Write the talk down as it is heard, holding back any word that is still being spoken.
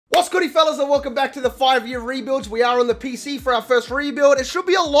Goody fellas, and welcome back to the 5-year rebuilds. We are on the PC for our first rebuild. It should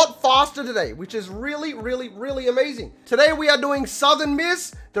be a lot faster today, which is really amazing. Today we are doing Southern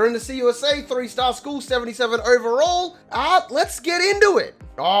Miss. They're in the CUSA, 3-star school, 77 overall. Let's get into it.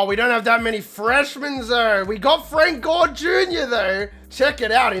 Oh, we don't have that many freshmen though. We got Frank Gore Jr. though. Check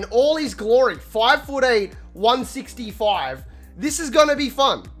it out in all his glory. 5'8", 165. This is gonna be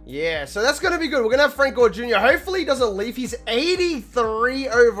fun. Yeah, so that's gonna be good. We're gonna have Frank Gore Jr. Hopefully he doesn't leave. He's 83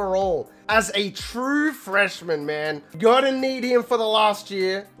 overall as a true freshman, man. Gonna need him for the last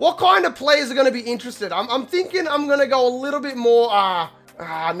year. What kind of players are gonna be interested? I'm thinking I'm gonna go a little bit more,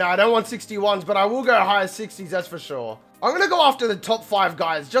 no, I don't want 61s, but I will go higher 60s, that's for sure. I'm gonna go after the top 5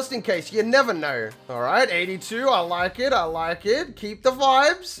 guys, just in case. You never know. All right, 82, I like it, I like it. Keep the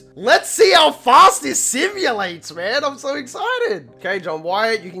vibes. Let's see how fast this simulates, man. I'm so excited. Okay, John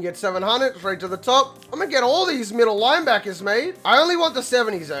Wyatt, you can get 700, straight to the top. I'm gonna get all these middle linebackers, mate. I only want the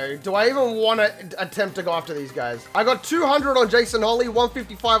 70s, though. Do I even want to attempt to go after these guys? I got 200 on Jason Holly,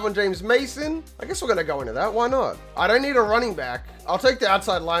 155 on James Mason. I guess we're gonna go into that, why not? I don't need a running back. I'll take the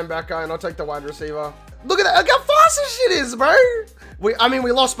outside linebacker, and I'll take the wide receiver. Look at that, look how fast this shit is, bro. I mean,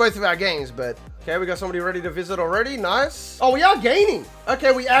 we lost both of our games, but... Okay, we got somebody ready to visit already, nice. Oh, we are gaining.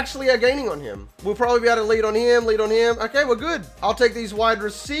 Okay, we actually are gaining on him. We'll probably be able to lead on him, Okay, we're good. I'll take these wide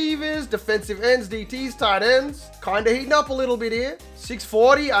receivers, defensive ends, DTs, tight ends. Kind of heating up a little bit here.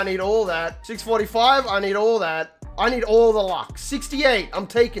 640, I need all that. 645, I need all that. I need all the luck. 68, I'm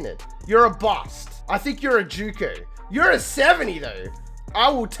taking it. You're a bust. I think you're a JUCO. You're a 70, though. I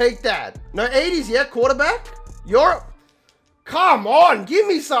will take that. No 80s yet, quarterback? Come on, give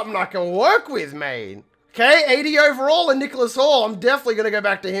me something I can work with, mate. Okay, 80 overall and Nicholas Hall. I'm definitely going to go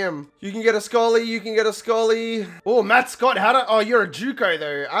back to him. You can get a Scully, you can get a Scully. Oh, Matt Scott, oh, you're a JUCO,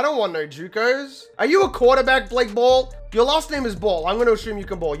 though. I don't want no JUCOs. Are you a quarterback, Blake Ball? Your last name is Ball. I'm going to assume you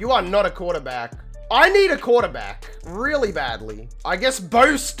can ball. You are not a quarterback. I need a quarterback really badly. I guess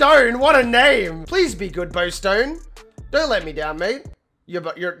Bo Stone, what a name. Please be good, Bo Stone. Don't let me down, mate.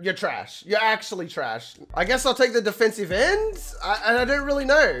 You're trash. You're actually trash. I guess I'll take the defensive ends. I don't really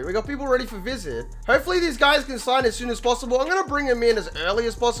know. We got people ready for visit. Hopefully these guys can sign as soon as possible. I'm going to bring them in as early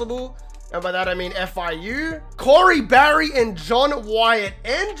as possible. And by that, I mean FIU. Corey Barry and John Wyatt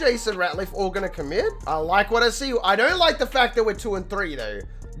and Jason Ratliff all going to commit. I like what I see. I don't like the fact that we're 2 and 3 though.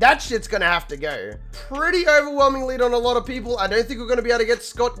 That shit's gonna have to go. Pretty overwhelming lead on a lot of people. I don't think we're gonna be able to get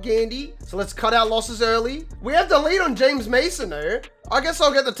Scott Gandy. So let's cut our losses early. We have the lead on James Mason though. I guess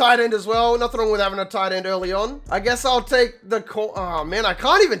I'll get the tight end as well. Nothing wrong with having a tight end early on. I guess I'll take the oh man, I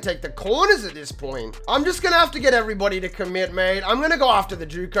can't even take the corners at this point. I'm just gonna have to get everybody to commit, mate. I'm gonna go after the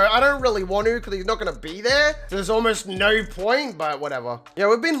JUCO. I don't really want to because he's not gonna be there. There's almost no point, but whatever. Yeah,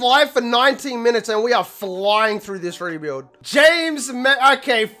 we've been live for 19 minutes and we are flying through this rebuild.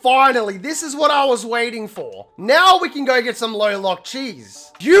 Okay, finally, this is what I was waiting for. Now we can go get some low lock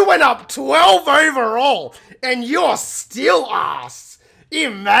cheese. You went up 12 overall and you're still ass.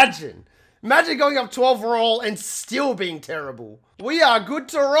 Imagine going up 12 overall and still being terrible. We are good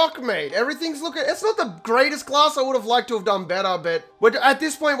to rock, mate. Everything's looking, it's not the greatest class. I would have liked to have done better, but at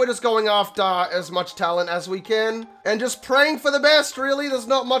this point, we're just going after as much talent as we can and just praying for the best, really. There's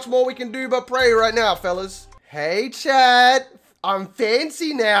not much more we can do but pray right now, fellas. Hey, chat. I'm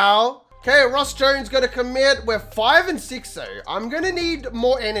fancy now. Okay, Ross Jones gonna commit. We're 5 and 6 though. I'm gonna need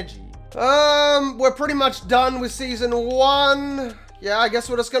more energy. We're pretty much done with season 1. Yeah, I guess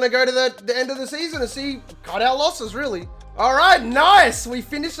we're just gonna go to the end of the season and see, cut our losses really. All right, nice. We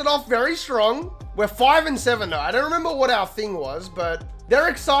finished it off very strong. We're 5 and 7 though. I don't remember what our thing was, but they're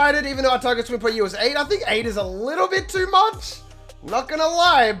excited even though our target swim per year was 8. I think 8 is a little bit too much. Not gonna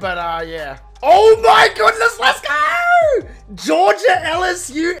lie, but yeah. Oh my goodness, let's go! Georgia,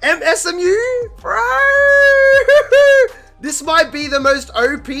 LSU, MSMU, bro! This might be the most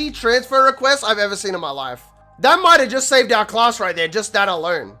OP transfer request I've ever seen in my life. That might have just saved our class right there, just that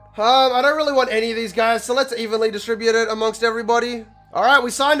alone. I don't really want any of these guys, so let's evenly distribute it amongst everybody. All right,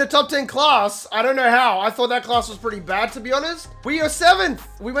 we signed a top 10 class. I don't know how. I thought that class was pretty bad, to be honest. We are 7th.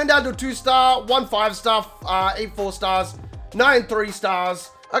 We went down to a 2-star, 1 5-star, 8 4-stars, 9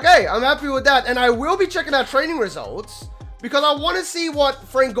 3-stars. Okay, I'm happy with that. And I will be checking out training results because I want to see what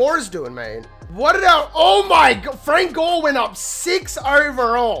Frank Gore is doing, man. What did oh my God, Frank Gore went up 6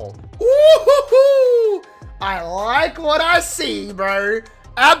 overall. Ooh, I like what I see, bro.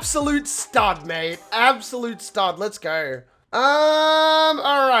 Absolute stud, mate. Absolute stud. Let's go.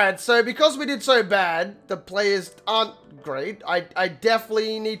 All right. So because we did so bad, the players aren't great. I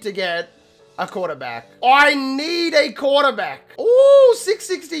definitely need to get a quarterback. I need a quarterback. Ooh,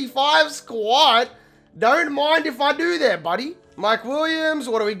 665 squat. Don't mind if I do that, buddy. Mike Williams,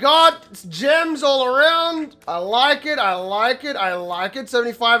 what do we got? It's gems all around. I like it, I like it, I like it.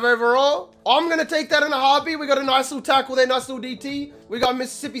 75 overall. I'm gonna take that in a heartbeat. We got a nice little tackle there, nice little DT. We got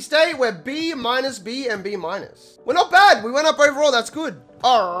Mississippi State, we're B minus, B and B minus. We're not bad, we went up overall, that's good.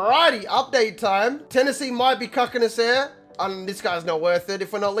 Alrighty, update time. Tennessee might be cucking us here. This guy's not worth it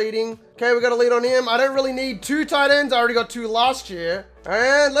if we're not leading. Okay, we got a lead on him. I don't really need 2 tight ends. I already got 2 last year.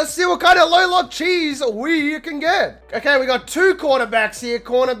 And let's see what kind of low lock cheese we can get. Okay, we got 2 quarterbacks here.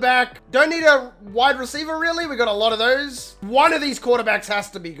 Cornerback. Don't need a wide receiver, really. We got a lot of those. One of these quarterbacks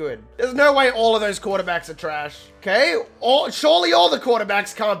has to be good. There's no way all of those quarterbacks are trash. Okay, surely all the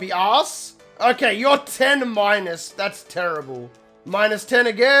quarterbacks can't be arse. Okay, you're 10 minus. That's terrible. Minus 10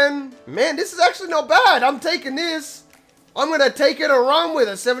 again. Man, this is actually not bad. I'm taking this. I'm going to take it and run with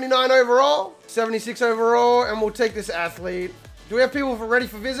it. 79 overall, 76 overall, and we'll take this athlete. Do we have people ready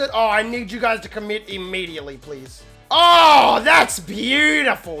for visit? Oh, I need you guys to commit immediately, please. Oh, that's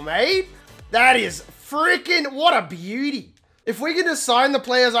beautiful, mate. That is freaking, what a beauty. If we can just sign the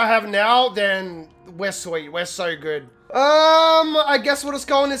players I have now, then we're sweet. We're so good. I guess we'll just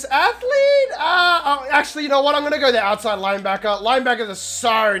go on this athlete. Actually, you know what? I'm going to go the outside linebacker. Linebackers are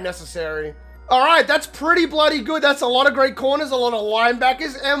so necessary. All right, that's pretty bloody good. That's a lot of great corners, a lot of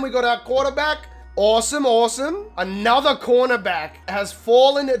linebackers, and we got our quarterback. Awesome, awesome. Another cornerback has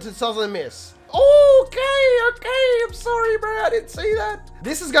fallen into Southern Miss. Okay, I'm sorry, bro. I didn't see that.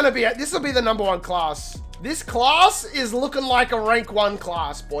 This will be the #1 class. This class is looking like a rank 1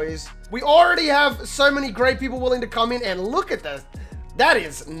 class, boys. We already have so many great people willing to come in, and look at that. That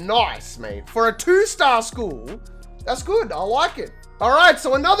is nice, mate. For a 2-star school, that's good. I like it. All right,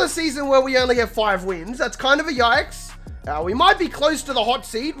 so another season where we only have 5 wins. That's kind of a yikes. We might be close to the hot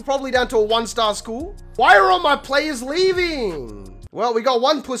seat. We're probably down to a 1-star school. Why are all my players leaving? Well, we got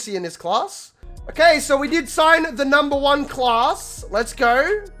 1 pussy in this class. Okay, so we did sign the #1 class. Let's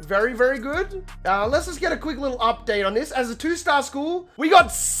go. Very, very good. Let's just get a quick little update on this. As a 2-star school, we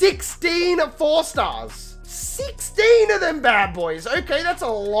got 16 4-stars. 16 of them bad boys. Okay, that's a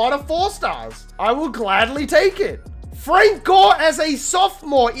lot of 4-stars. I will gladly take it. Frank Gore as a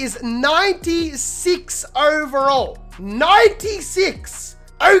sophomore is 96 overall. 96.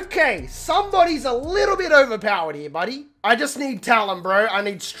 Okay, somebody's a little bit overpowered here, buddy. I just need talent, bro. I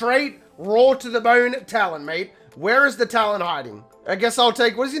need straight, raw to the bone talent, mate. Where is the talent hiding? I guess I'll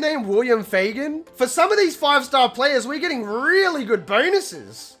take, what is his name? William Fagan? For some of these 5-star players, we're getting really good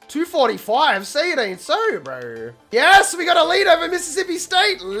bonuses. 245, say it ain't so, bro. Yes, we got a lead over Mississippi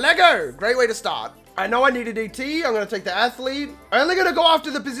State. Lego. Great way to start. I know I need a DT. I'm going to take the athlete. I'm only going to go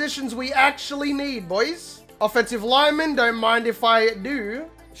after the positions we actually need, boys. Offensive lineman, don't mind if I do.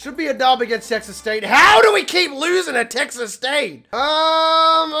 Should be a dub against Texas State. How do we keep losing at Texas State?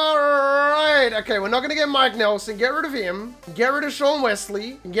 Alright. Okay, we're not going to get Mike Nelson. Get rid of him. Get rid of Sean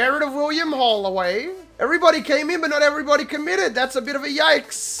Wesley. Get rid of William Holloway. Everybody came in, but not everybody committed. That's a bit of a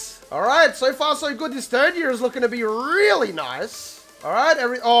yikes. Alright, so far so good. This 3rd year is looking to be really nice. All right,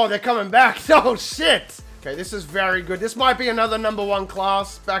 oh, they're coming back. Oh, shit. Okay, this is very good. This might be another #1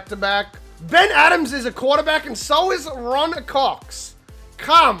 class, back-to-back. Ben Adams is a quarterback, and so is Ron Cox.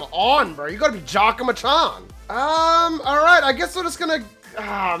 Come on, bro. You got to be Jacka-Machan. All right, I guess we're just going to...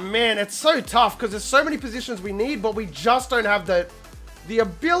 Ah, man, it's so tough because there's so many positions we need, but we just don't have the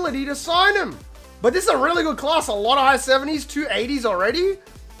ability to sign them. But this is a really good class. A lot of high 70s, 2 80s already.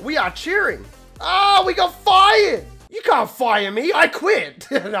 We are cheering. Ah, we got fired. You can't fire me. I quit.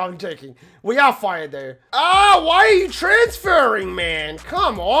 No, I'm joking. We are fired though. Why are you transferring, man?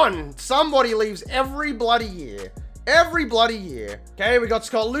 Come on. Somebody leaves every bloody year. Every bloody year. Okay, we got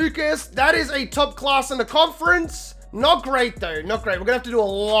Scott Lucas. That is a top class in the conference. Not great though. Not great. We're gonna have to do a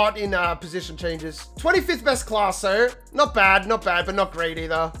lot in position changes. 25th best class though. Not bad, but not great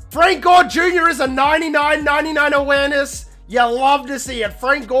either. Frank Gore Jr. is a 99 awareness. You love to see it.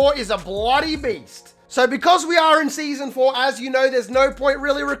 Frank Gore is a bloody beast. So because we are in season 4, as you know, there's no point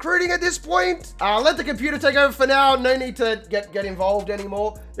really recruiting at this point. Let the computer take over for now. No need to get involved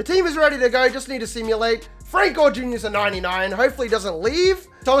anymore. The team is ready to go. Just need to simulate. Frank Gore Jr. is a 99. Hopefully he doesn't leave.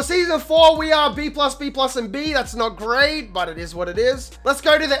 So in season 4, we are B+, B+, and B. That's not great, but it is what it is. Let's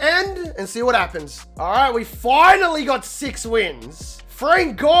go to the end and see what happens. All right, we finally got 6 wins.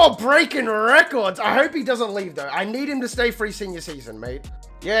 Frank Gore breaking records. I hope he doesn't leave though. I need him to stay free senior season, mate.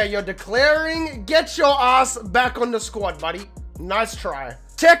 Yeah, you're declaring. Get your ass back on the squad, buddy. Nice try.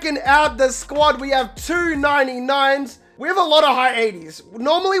 Checking out the squad, we have 2 99s. We have a lot of high 80s.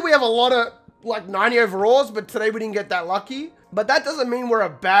 Normally, we have a lot of, like, 90 overalls, but today we didn't get that lucky. But that doesn't mean we're a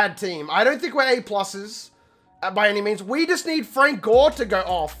bad team. I don't think we're A+s by any means. We just need Frank Gore to go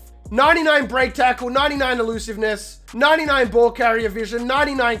off. 99 break tackle, 99 elusiveness, 99 ball carrier vision,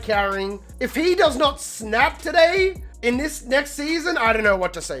 99 carrying. If he does not snap today in this next season, I don't know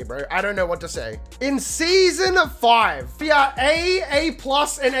what to say, bro. I don't know what to say. In season 5, we are A+,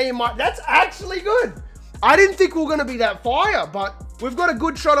 and A-. That's actually good. I didn't think we were going to be that fire, but we've got a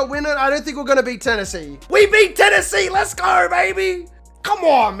good shot at winning. I don't think we're going to beat Tennessee. We beat Tennessee. Let's go, baby. Come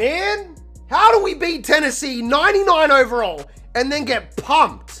on, man. How do we beat Tennessee 99 overall and then get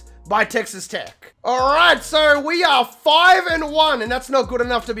pumped by Texas Tech? All right, so we are 5-1, and that's not good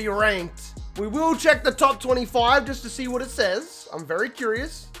enough to be ranked. We will check the top 25 just to see what it says. I'm very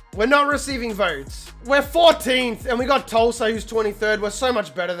curious. We're not receiving votes. We're 14th, and we got Tulsa, who's 23rd. We're so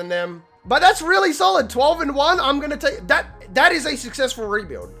much better than them. But that's really solid. 12-1. I'm going to take that. That is a successful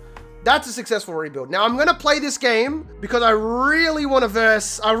rebuild. That's a successful rebuild. Now, I'm going to play this game because I really want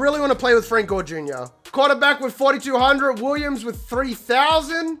to play with Frank Gore Jr. Quarterback with 4,200. Williams with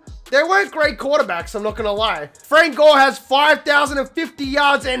 3,000. They weren't great quarterbacks, I'm not going to lie. Frank Gore has 5,050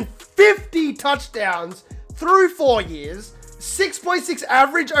 yards and 50 touchdowns through 4 years. 6.6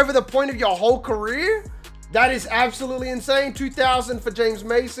 average over the point of your whole career. That is absolutely insane. 2,000 for James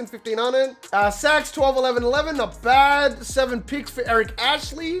Mason, 1,500. Sacks, 12, 11, 11. Not bad. 7 picks for Eric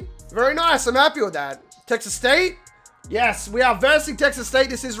Ashley. Very nice. I'm happy with that. Texas State. Yes, we are versing Texas State.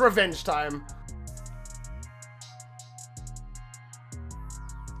 This is revenge time.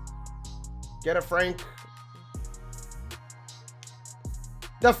 Get it, Frank.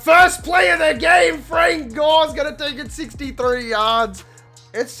 The first play of the game, Frank Gore's going to take it 63 yards.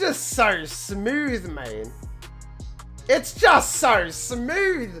 It's just so smooth, man. It's just so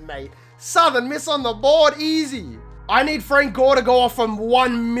smooth, mate. Southern Miss on the board, easy. I need Frank Gore to go off from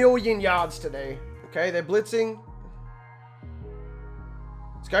 1 million yards today. Okay, they're blitzing.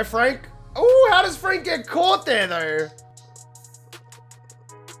 Let's go, Frank. Oh, how does Frank get caught there, though?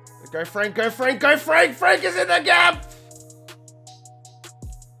 Go, Frank, go, Frank, go, Frank. Frank is in the gap.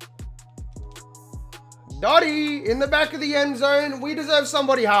 Dottie in the back of the end zone. We deserve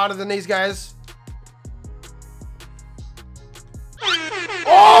somebody harder than these guys.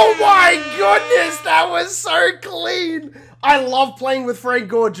 Oh my goodness, that was so clean. I love playing with Frank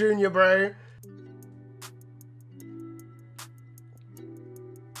Gore Jr., bro.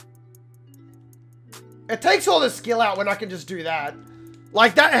 It takes all the skill out when I can just do that.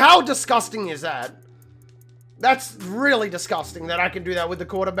 Like that, how disgusting is that? That's really disgusting that I can do that with the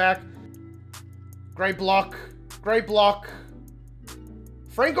quarterback. Great block. Great block.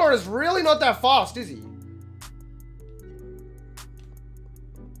 Frank Gore is really not that fast, is he?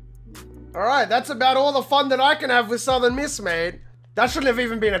 All right, that's about all the fun that I can have with Southern Miss, mate. That shouldn't have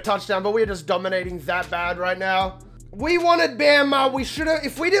even been a touchdown, but we're just dominating that bad right now. We wanted Bama. We should have,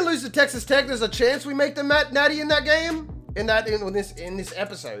 if we didn't lose to Texas Tech, there's a chance we make the natty in that game. In this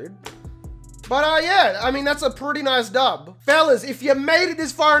episode. But yeah, I mean, that's a pretty nice dub. Fellas, if you made it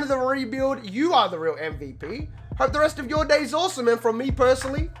this far into the rebuild, you are the real MVP. Hope the rest of your day is awesome, and from me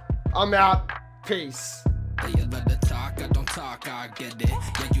personally, I'm out. Peace. You let the talk, I don't talk, I get it.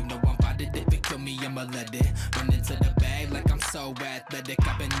 Yeah, you know I'm about it. If it kill me, I'ma let it. Run into the bag like I'm so athletic.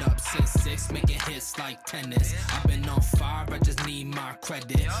 I've been up since 6, making hits like tennis. I've been on fire, I just need my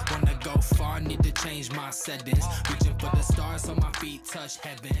credit. Wanna go far, need to change my settings. Reaching for the stars so my feet touch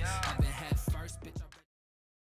heaven. Haven't had